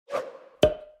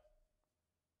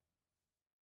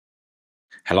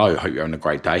Hello, hope you're having a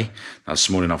great day. Now, this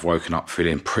morning I've woken up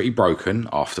feeling pretty broken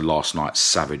after last night's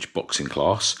savage boxing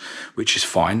class, which is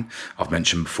fine. I've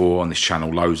mentioned before on this channel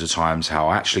loads of times how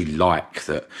I actually like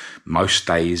that most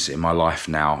days in my life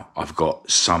now I've got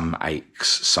some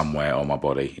aches somewhere on my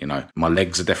body. You know, my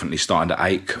legs are definitely starting to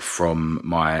ache from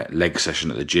my leg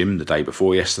session at the gym the day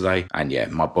before yesterday. And yeah,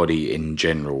 my body in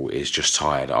general is just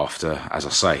tired after, as I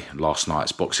say, last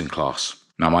night's boxing class.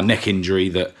 Now, my neck injury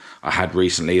that I had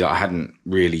recently that I hadn't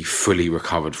really fully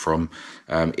recovered from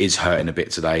is hurting a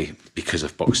bit today because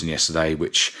of boxing yesterday,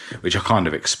 which I kind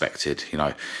of expected. You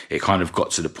know, it kind of got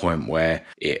to the point where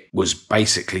it was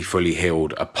basically fully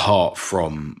healed apart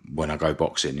from when I go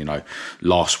boxing. You know,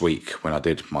 last week when I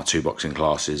did my 2 boxing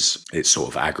classes, it sort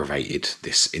of aggravated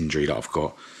this injury that I've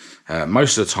got.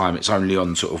 Most of the time it's only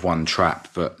on sort of one trap,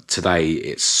 but today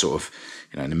it's sort of,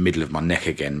 you know, in the middle of my neck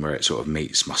again where it sort of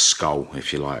meets my skull,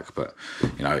 if you like. But,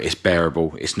 you know, it's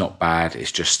bearable. It's not bad.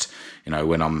 It's just, you know,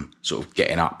 when I'm sort of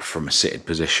getting up from a seated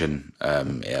position,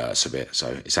 it hurts a bit.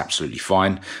 So it's absolutely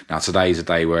fine. Now, today is a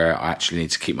day where I actually need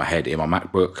to keep my head in my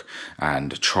MacBook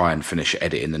and try and finish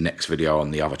editing the next video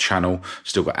on the other channel.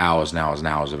 Still got hours and hours and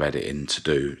hours of editing to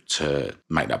do to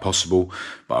make that possible.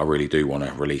 But I really do want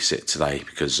to release it today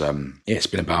because, yeah, it's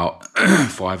been about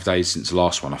 5 days since the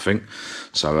last one, I think.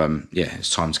 So, yeah,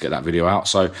 it's time to get that video out.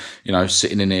 So, you know,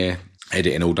 sitting in here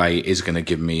editing all day is going to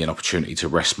give me an opportunity to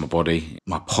rest my body.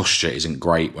 My posture isn't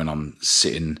great when I'm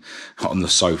sitting on the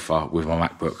sofa with my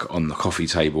MacBook on the coffee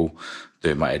table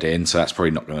doing my editing, so that's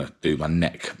probably not going to do my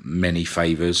neck many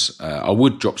favours. I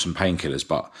would drop some painkillers,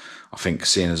 but I think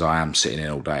seeing as I am sitting in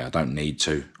all day, I don't need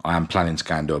to. I am planning to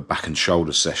go and do a back and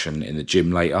shoulder session in the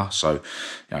gym later, so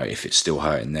you know, if it's still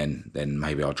hurting then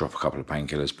maybe I'll drop a couple of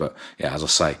painkillers. But yeah, as I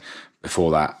say,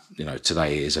 before that, you know,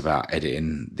 today is about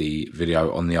editing the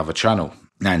video on the other channel.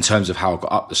 Now, in terms of how I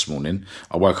got up this morning,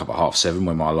 I woke up at 7:30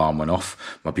 when my alarm went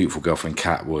off. My beautiful girlfriend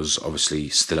Kat was obviously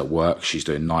still at work. She's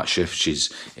doing night shift.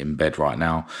 She's in bed right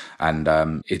now. And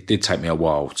it did take me a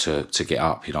while to get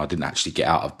up. You know, I didn't actually get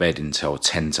out of bed until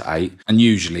 10 to 8. And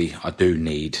usually I do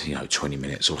need, you know, 20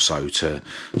 minutes or so to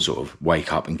sort of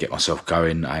wake up and get myself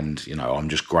going. And, you know, I'm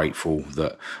just grateful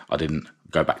that I didn't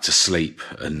go back to sleep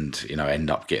and, you know,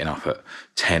 end up getting up at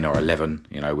 10 or 11,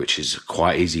 you know, which is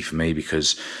quite easy for me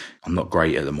because I'm not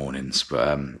great at the mornings.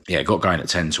 But yeah, got going at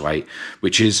 10 to 8,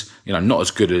 which is, you know, not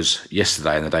as good as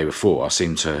yesterday and the day before. I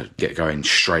seem to get going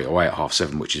straight away at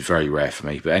 7:30, which is very rare for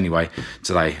me. But anyway,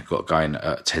 today got going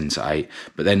at 10 to 8.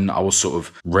 But then I was sort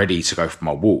of ready to go for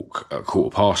my walk at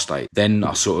 8:15. Then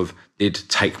I sort of did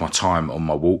take my time on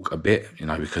my walk a bit, you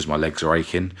know, because my legs are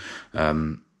aching.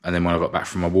 And then when I got back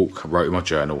from my walk, I wrote in my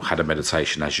journal, had a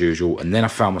meditation as usual. And then I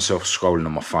found myself scrolling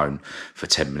on my phone for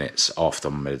 10 minutes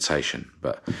after my meditation.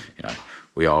 But, you know,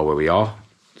 we are where we are.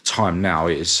 The time now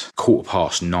is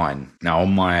 9:15. Now,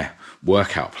 on my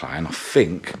workout plan, I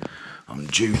think I'm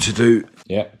due to do,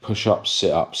 yeah, push-ups,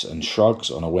 sit-ups and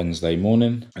shrugs on a Wednesday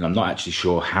morning. And I'm not actually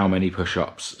sure how many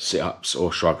push-ups, sit-ups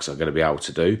or shrugs I'm going to be able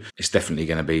to do. It's definitely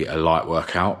going to be a light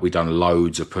workout. We've done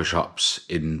loads of push-ups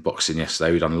in boxing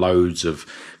yesterday. We've done loads of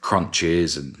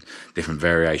crunches and different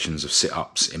variations of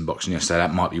sit-ups in boxing yesterday.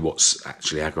 That might be what's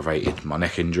actually aggravated my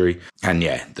neck injury. And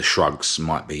yeah, the shrugs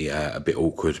might be a bit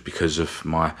awkward because of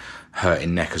my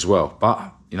hurting neck as well.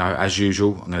 But you know, as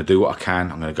usual, I'm going to do what I can.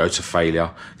 I'm going to go to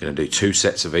failure. I'm going to do 2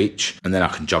 sets of each. And then I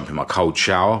can jump in my cold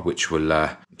shower, which will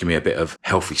give me a bit of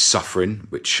healthy suffering,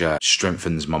 which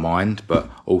strengthens my mind.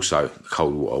 But also, the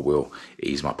cold water will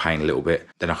ease my pain a little bit.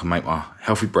 Then I can make my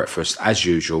healthy breakfast as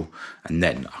usual. And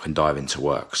then I can dive into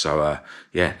work. So,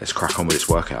 yeah, let's crack on with this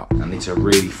workout. I need to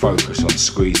really focus on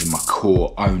squeezing my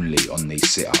core only on these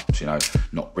sit-ups, you know,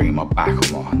 not bringing my back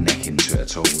or my neck into it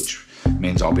at all, which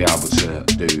means I'll be able to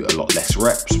do a lot less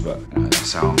reps, but you know,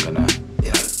 that's how I'm gonna,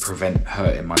 you know, prevent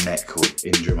hurting my neck or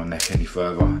injuring my neck any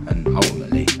further. And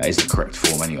ultimately, that is the correct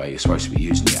form anyway. You're supposed to be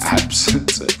using your abs to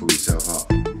pull yourself up.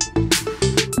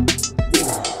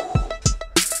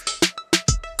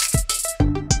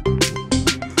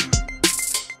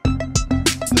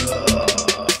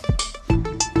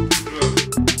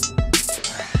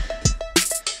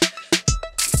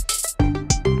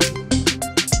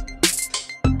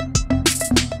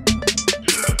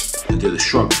 Do the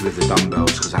shrugs with the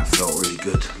dumbbells because that felt really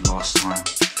good last time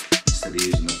instead of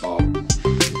using the bar.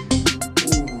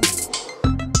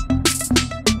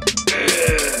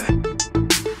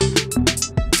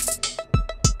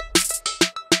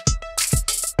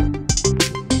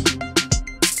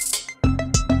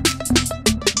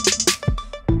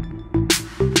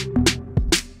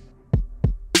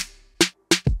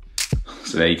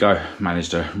 So there you go,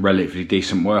 managed a relatively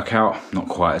decent workout, not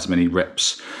quite as many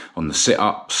reps on the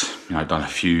sit-ups, you know, done a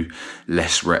few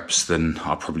less reps than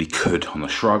I probably could on the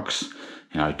shrugs,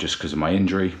 you know, just because of my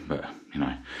injury, but, you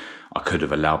know, I could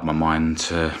have allowed my mind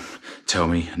to tell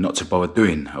me not to bother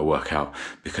doing a workout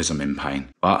because I'm in pain,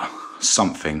 but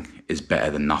something is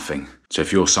better than nothing. So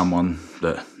if you're someone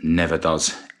that never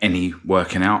does any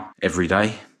working out every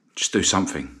day, just do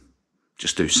something.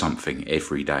 Just do something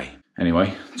every day.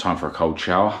 Anyway, time for a cold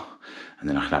shower and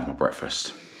then I can have my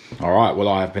breakfast. All right, well,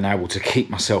 I have been able to keep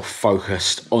myself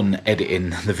focused on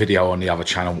editing the video on the other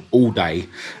channel all day,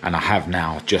 and I have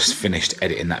now just finished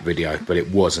editing that video, but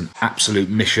it was an absolute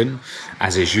mission,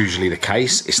 as is usually the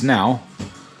case. It's now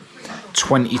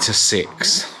 20 to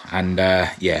 6, and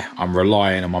yeah, I'm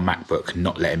relying on my MacBook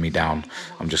not letting me down.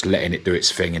 I'm just letting it do its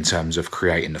thing in terms of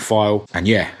creating the file, and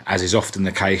yeah, as is often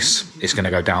the case, it's going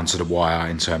to go down to the wire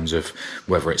in terms of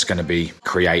whether it's going to be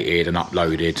created and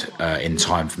uploaded in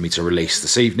time for me to release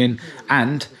this evening.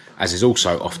 And as is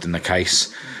also often the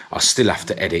case, I still have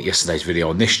to edit yesterday's video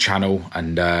on this channel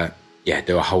and yeah,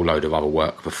 do a whole load of other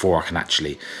work before I can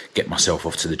actually get myself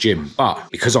off to the gym.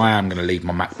 But because I am going to leave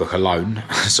my MacBook alone,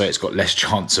 so it's got less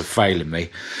chance of failing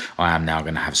me, I am now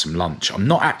going to have some lunch. I'm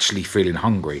not actually feeling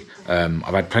hungry. I've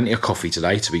had plenty of coffee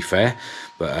today, to be fair.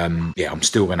 But yeah, I'm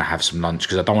still going to have some lunch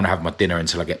because I don't want to have my dinner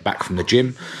until I get back from the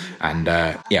gym. And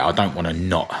yeah, I don't want to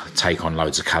not take on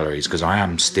loads of calories because I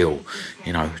am still,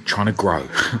 you know, trying to grow.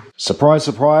 Surprise,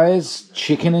 surprise,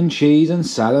 chicken and cheese and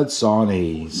salad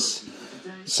sarnies.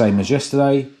 Same as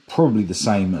yesterday, probably the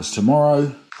same as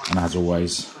tomorrow, and as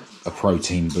always, a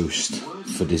protein boost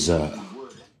for dessert.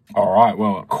 All right,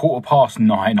 well, at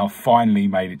 9:15, I've finally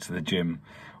made it to the gym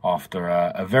after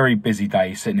a very busy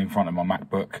day sitting in front of my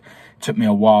MacBook. It took me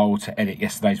a while to edit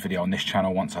yesterday's video on this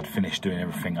channel once I'd finished doing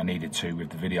everything I needed to with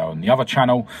the video on the other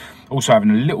channel. Also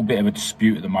having a little bit of a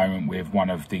dispute at the moment with one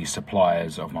of the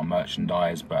suppliers of my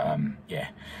merchandise, but yeah,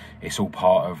 it's all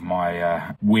part of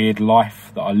my weird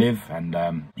life that I live, and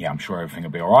yeah, I'm sure everything will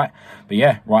be all right. But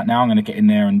yeah, right now I'm going to get in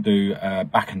there and do a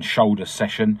back and shoulder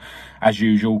session. As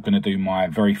usual, going to do my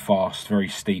very fast, very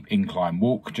steep incline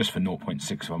walk just for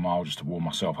 0.6 of a mile, just to warm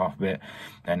myself up a bit.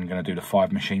 Then going to do the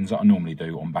 5 machines that I normally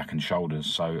do on back and shoulders.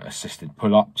 So assisted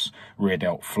pull-ups, rear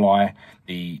delt fly,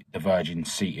 the Virgin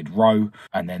seated row,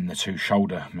 and then the 2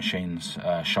 shoulder machines,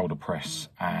 shoulder press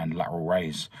and lateral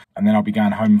raise. And then I'll be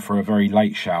going home for a very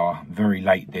late shower, very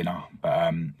late dinner.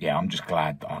 But yeah, I'm just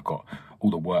glad that I got all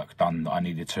the work done that I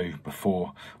needed to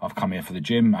before I've come here for the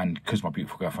gym. And because my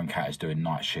beautiful girlfriend Kat is doing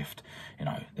night shift, you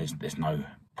know, there's no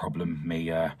problem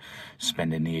me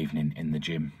spending the evening in the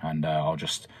gym, and I'll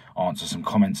just answer some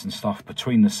comments and stuff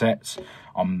between the sets.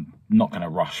 I'm not going to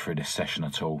rush through this session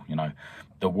at all. You know,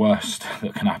 the worst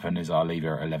that can happen is I'll leave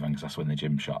here at 11 because that's when the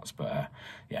gym shuts, but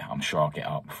yeah, I'm sure I'll get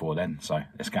up before then, so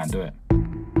let's go and do it.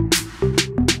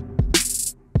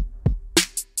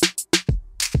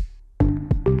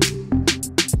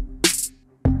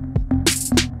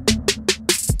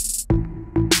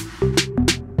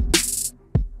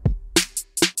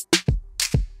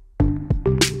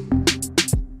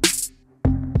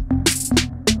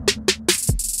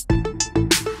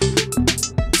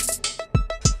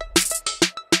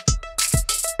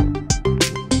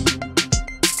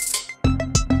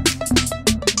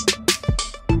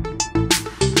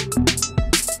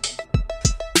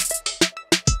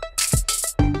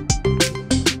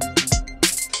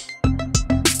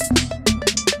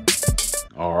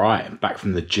 Back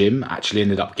from the gym, actually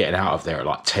ended up getting out of there at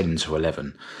like 10 to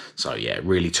 11. So yeah, it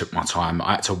really took my time.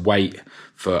 I had to wait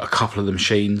for a couple of the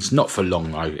machines, not for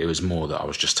long though. It was more that I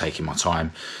was just taking my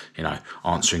time, you know,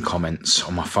 answering comments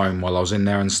on my phone while I was in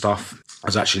there and stuff. I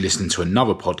was actually listening to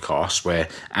another podcast where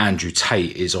Andrew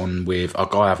Tate is on with a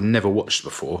guy I've never watched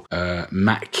before,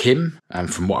 Matt Kim.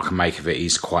 And from what I can make of it,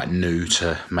 he's quite new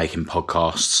to making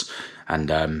podcasts. And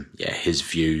yeah, his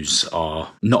views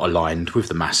are not aligned with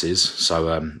the masses.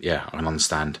 So yeah, I can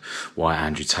understand why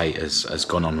Andrew Tate has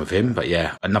gone on with him. But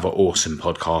yeah, another awesome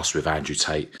podcast with Andrew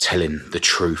Tate telling the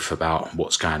truth about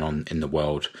what's going on in the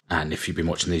world. And if you've been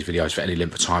watching these videos for any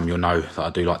length of time, you'll know that I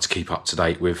do like to keep up to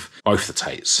date with both the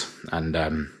Tates. And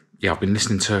yeah, I've been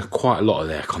listening to quite a lot of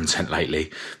their content lately.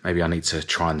 Maybe I need to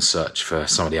try and search for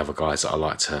some of the other guys that I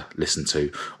like to listen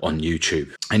to on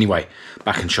YouTube. Anyway,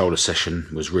 back and shoulder session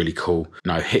was really cool.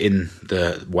 You know, hitting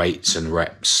the weights and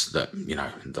reps that, you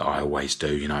know, that I always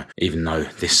do, you know, even though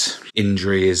this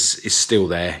injury is still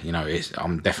there, you know,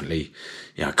 I'm definitely,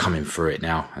 coming through it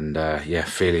now, and yeah,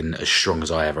 feeling as strong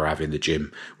as I ever have in the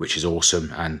gym, which is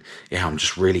awesome. And yeah, I'm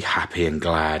just really happy and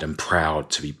glad and proud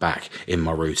to be back in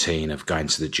my routine of going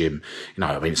to the gym.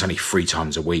 I mean, it's only 3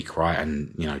 times a week, right?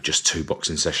 And just 2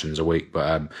 boxing sessions a week,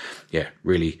 but yeah,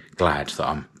 really glad that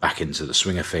I'm back into the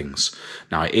swing of things.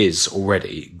 Now, it is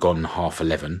already gone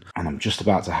 11:30, and I'm just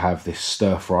about to have this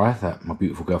stir fry that my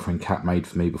beautiful girlfriend Kat made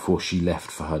for me before she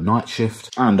left for her night shift.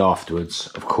 And afterwards,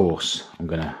 of course, I'm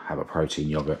gonna have a protein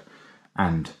yogurt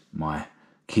and my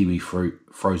kiwi fruit,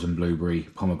 frozen blueberry,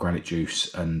 pomegranate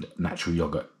juice and natural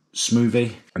yogurt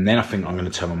smoothie. And then I think I'm going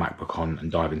to turn my MacBook on and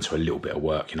dive into a little bit of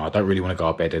work. I don't really want to go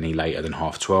to bed any later than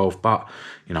 12:30, but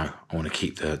I want to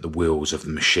keep the wheels of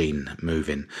the machine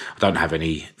moving. I don't have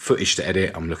any footage to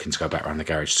edit. I'm looking to go back around the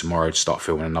garage tomorrow to start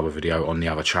filming another video on the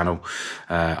other channel.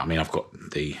 I mean, I've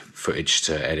got the footage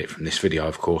to edit from this video,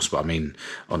 of course, but I mean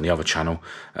on the other channel.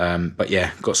 But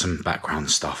yeah, got some background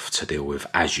stuff to deal with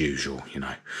as usual,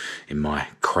 in my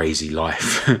crazy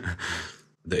life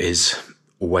that is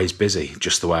always busy,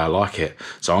 just the way I like it.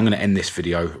 So I'm going to end this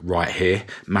video right here.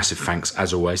 Massive thanks,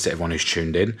 as always, to everyone who's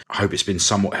tuned in. I hope it's been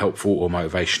somewhat helpful or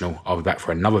motivational. I'll be back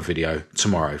for another video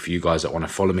tomorrow for you guys that want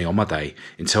to follow me on my day.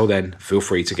 Until then, feel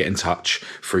free to get in touch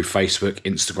through Facebook,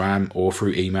 Instagram, or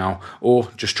through email, or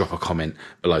just drop a comment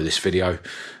below this video.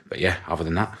 But yeah, other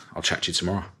than that, I'll chat to you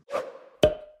tomorrow.